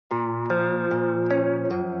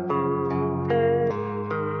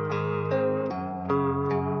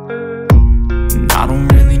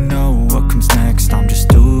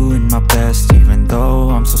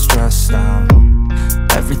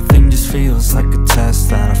like a test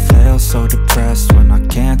that I fail, so depressed when I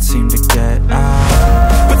can't seem to get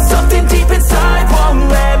out. But something deep inside won't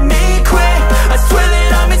let me quit. I swear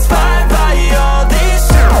that I'm inspired by all this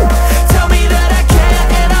shit. Tell me that I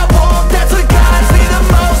can't and I won't. That's what guides me the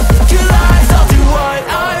most. Your lies, I'll do what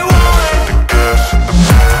I want.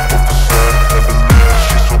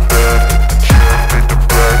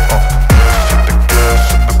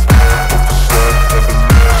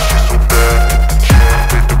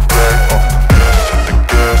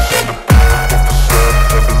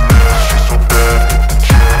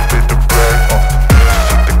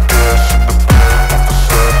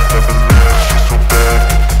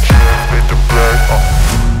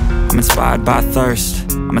 By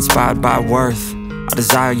thirst, I'm inspired by worth. I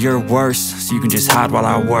desire your worst, so you can just hide while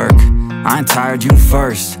I work. I ain't tired, you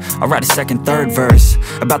first. I'll write a second, third verse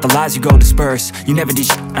about the lies you go disperse. You never did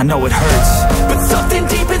shit, I know it hurts. But something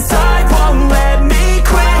deep inside won't let me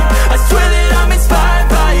quit. I swear that I'm inspired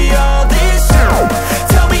by all this shit.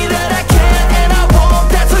 Tell me that I can't and I won't.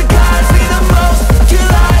 That's what guides me the most. Your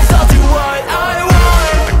lies, I'll do what I want.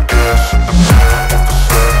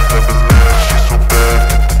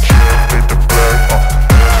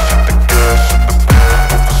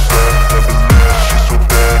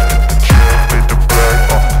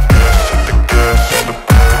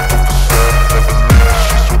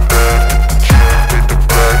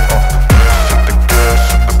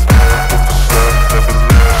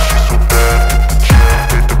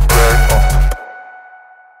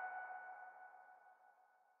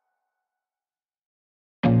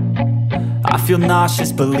 I feel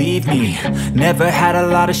nauseous, believe me. Never had a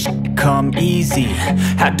lot of shit come easy.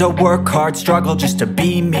 Had to work hard, struggle just to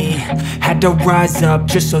be me. Had to rise up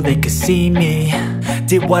just so they could see me.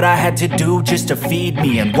 Did what I had to do just to feed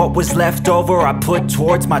me. And what was left over I put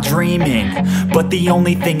towards my dreaming. But the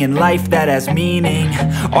only thing in life that has meaning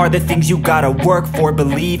are the things you gotta work for,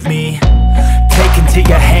 believe me. Take into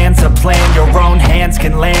your hands a plan. Your own hands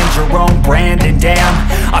can land your own brand. And damn,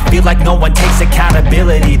 I feel like no one takes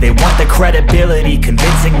accountability. They want the credibility,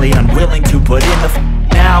 convincingly unwilling to put in the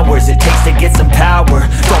hours it takes to get some power.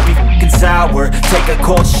 Don't be f***ing sour. Take a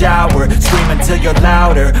cold shower. Scream until you're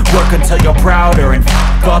louder. Work until you're prouder. And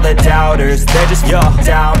f*** all the doubters, they're just your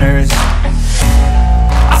downers.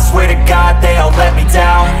 I swear to God they all let me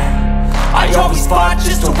down. I always fought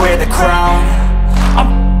just to wear the crown.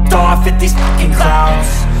 I'm off at these fucking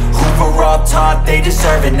clowns who were all taught they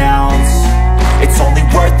deserve an ounce. It's only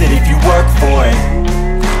worth it if you work for it.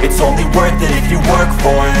 It's only worth it if you work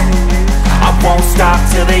for it. I won't stop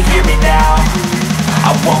till they hear me now.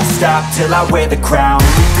 I won't stop till I wear the crown.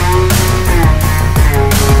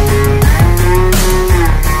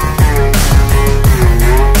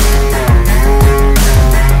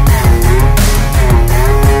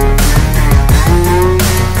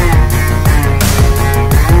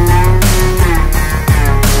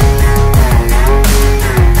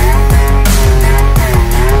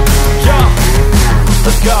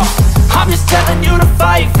 I'm just telling you to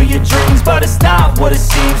fight for your dreams, but it's not what it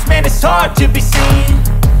seems. Man, it's hard to be seen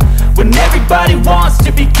when everybody wants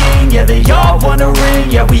to be king. Yeah, they all wanna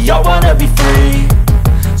ring, yeah, we all wanna be free.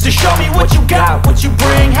 So show me what you got, what you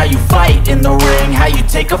bring, how you fight in the ring, how you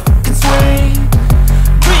take a fucking swing.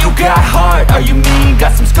 Do you got heart, are you mean?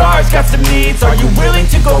 Got some scars, got some needs, are you willing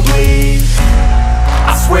to go bleed?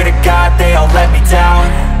 I swear to God they all let me down.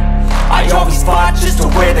 I always fought just to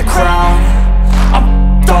wear the crown. I'm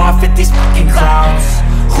off at these fucking clowns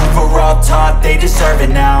who were all taught they deserve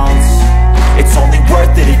an ounce. It's only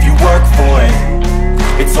worth it if you work for it.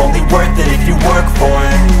 It's only worth it if you work for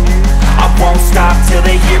it. I won't stop till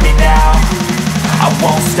they hear me now. I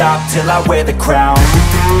won't stop till I wear the crown.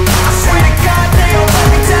 I swear to God they all let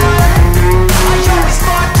me down. I always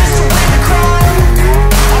fought just to wear the crown.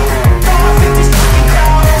 I'm off at these fucking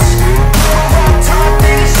clowns who were all taught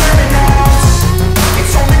they deserve an ounce.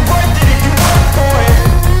 It's only worth it if you work for it.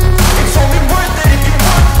 It's only worth it if you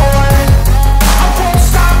work for it. I won't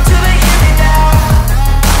stop till they hear me now.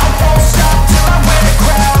 I won't stop till I wear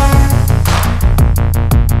the crown.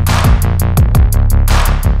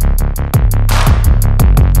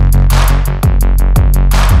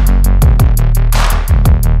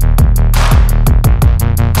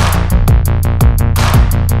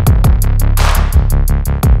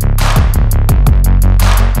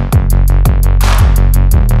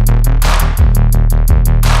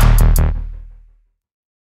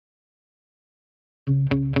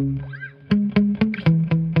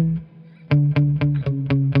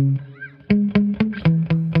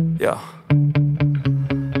 Yeah.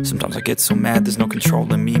 Sometimes I get so mad, there's no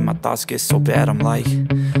controlling me. My thoughts get so bad, I'm like,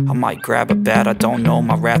 I might grab a bat, I don't know.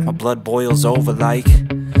 My wrath, my blood boils over like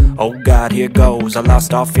Oh God, here goes. I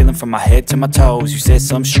lost all feeling from my head to my toes. You said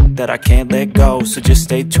some shit that I can't let go, so just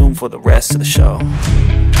stay tuned for the rest of the show.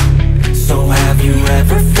 So have you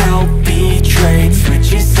ever felt betrayed?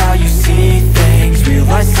 Switches how you see things,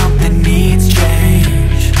 realize something needs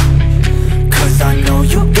change. Cause I know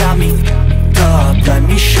you got me f***ed up. Let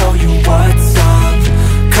me show you what's up.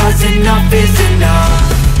 Cause enough is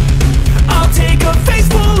enough. I'll take a face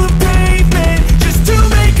full of pavement just to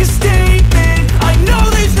make a statement. I know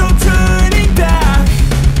there's no turning back.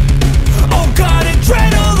 Oh God,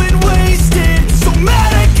 adrenaline wasted, so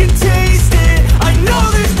mad I can taste it. I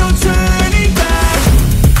know there's no turning back.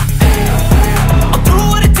 I'll do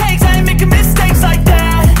what it takes, I ain't making mistakes like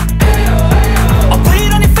that. I'll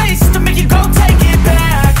bleed on your face to make you go take it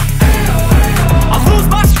back. I'll lose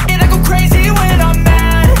my shit, I go crazy when I'm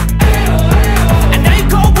mad. And now you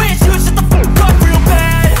go wish you would shut the fuck up real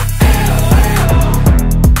bad.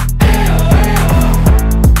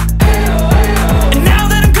 And now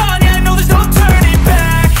that I'm gone, yeah, I know there's no turning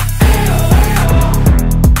back.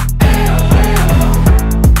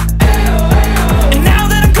 And now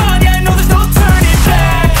that I'm gone, yeah, I know there's no turning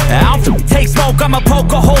back. I'll take smoke, I'ma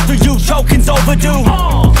poke a hole through you, choking's overdue.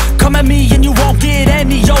 Come at me and you won't get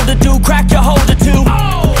any older, dude. Crack your holder too.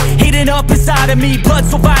 Heating up inside of me, blood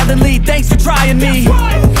so violently. Thanks for trying me.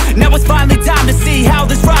 Now it's finally time to see how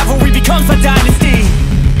this rivalry becomes a dynasty.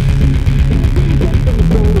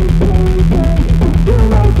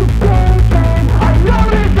 I know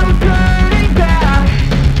there's no turning back.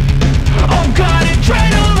 Oh God,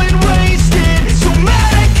 adrenaline wasted, so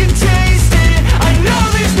mad I can taste it. I know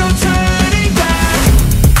there's no turning back.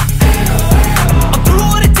 I'll do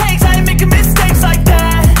what it takes, I ain't making mistakes like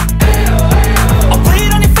that. I'll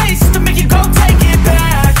bleed on your face to make you go take it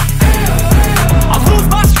back. I'll lose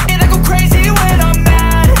my shit, I go crazy when I'm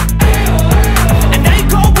mad. And now you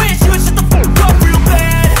go wish you would shut the fuck up real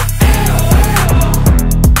bad.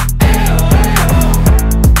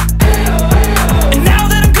 And now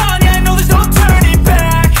that I'm gone, yeah, I know there's no turning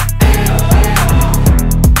back.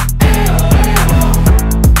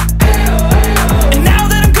 And now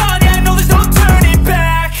that I'm gone, yeah, I know there's no turning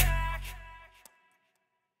back.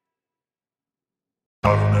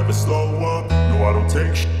 I don't ever slow up, no I don't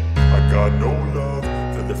take sh**. I got no love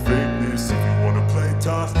for the fakeness. If you wanna play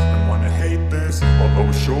tough and wanna hate this, I'll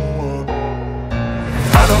always show up.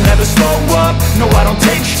 I don't ever slow up, no I don't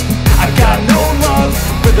take sh**. I got no love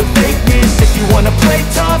for the fakeness. If you wanna play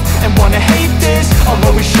tough and wanna hate this, I'll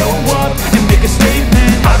always show up and make a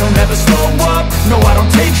statement. I don't ever slow up, no I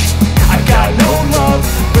don't take sh**. I got no love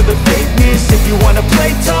for the fakeness. If you wanna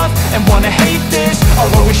play tough and wanna hate this,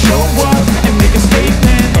 I'll always show up and make a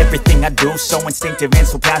statement. Everything I do so instinctive and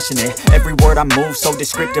so passionate. Every word I move so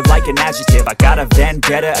descriptive like an adjective. I got a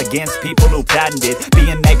vendetta against people who patented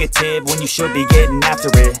being negative when you should be getting after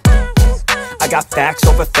it. I got facts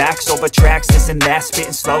over tracks, this and that.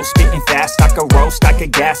 Spitting slow, spitting fast. I could roast, I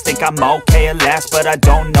could gas. Think I'm okay at last, but I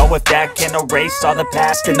don't know if that can erase all the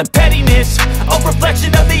past. And the pettiness, a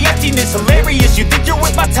reflection of the emptiness. Hilarious, you think you're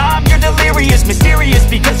worth my time, you're delirious. Mysterious,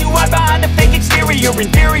 because you hide behind a fake exterior.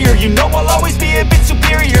 Inferior, you know I'll always be a bit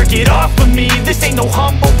superior. Get off of me, this ain't no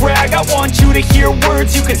humble brag. I want you to hear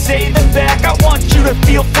words, you can say them back. I want you to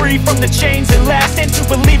feel free from the chains that last, and to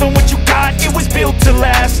believe in what you got, it was built to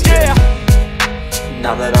last, yeah.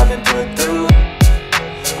 Now that I've been put through,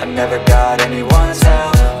 I never got anyone's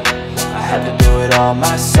help. I had to do it all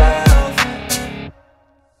myself.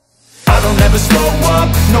 I don't ever slow up,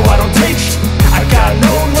 no I don't take sh**. I got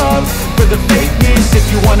no love for the fakeness. If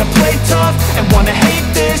you wanna play tough and wanna hate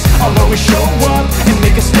this, I'll always show up and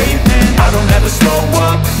make a statement. I don't ever slow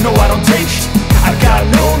up, no I don't take sh**. I got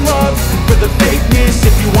no love for the fakeness.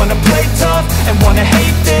 If you wanna play tough and wanna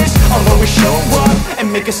hate this, I'll always show up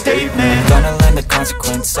and make a statement. Gonna learn the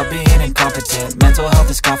consequence of being incompetent. Mental health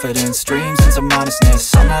is confidence, dreams and some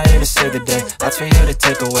honestness. I'm not here to save the day, that's for you to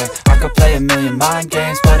take away. I could play a million mind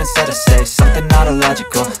games, but instead I say something not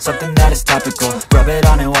illogical, something that is topical. Rub it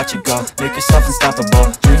on and watch it go, make yourself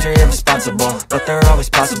unstoppable. Dreams are irresponsible, but they're always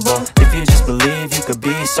possible. If you just believe, you could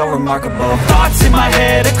be so remarkable. Thoughts in my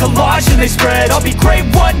head, a collage and they spread. I'll be great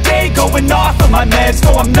one day, going off of my meds.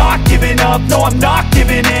 No, I'm not giving up, no, I'm not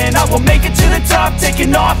giving in. I will make it to the top,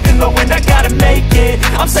 taking off in the wind. I gotta make it,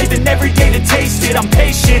 I'm saving every day to taste it. I'm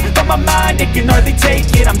patient, but my mind, it can hardly take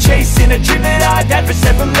it. I'm chasing a dream that I've had for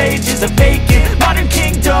several ages. A vacant, modern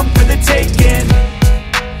kingdom for the taking.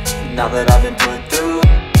 Now that I've been put through,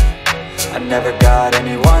 I never got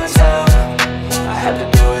anyone's help. I had to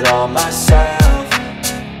do it all myself.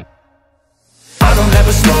 I don't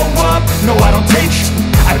ever slow up, no I don't take sh**.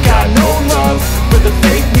 I got no love for the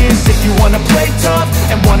fakeness. If you wanna play tough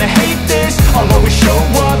and wanna hate this, I'll always show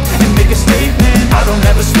up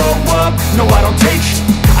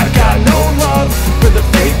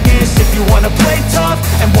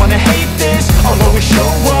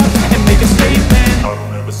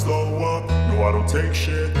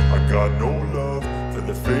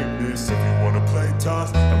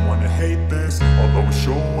tough and wanna hate this, I'll always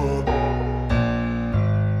show up.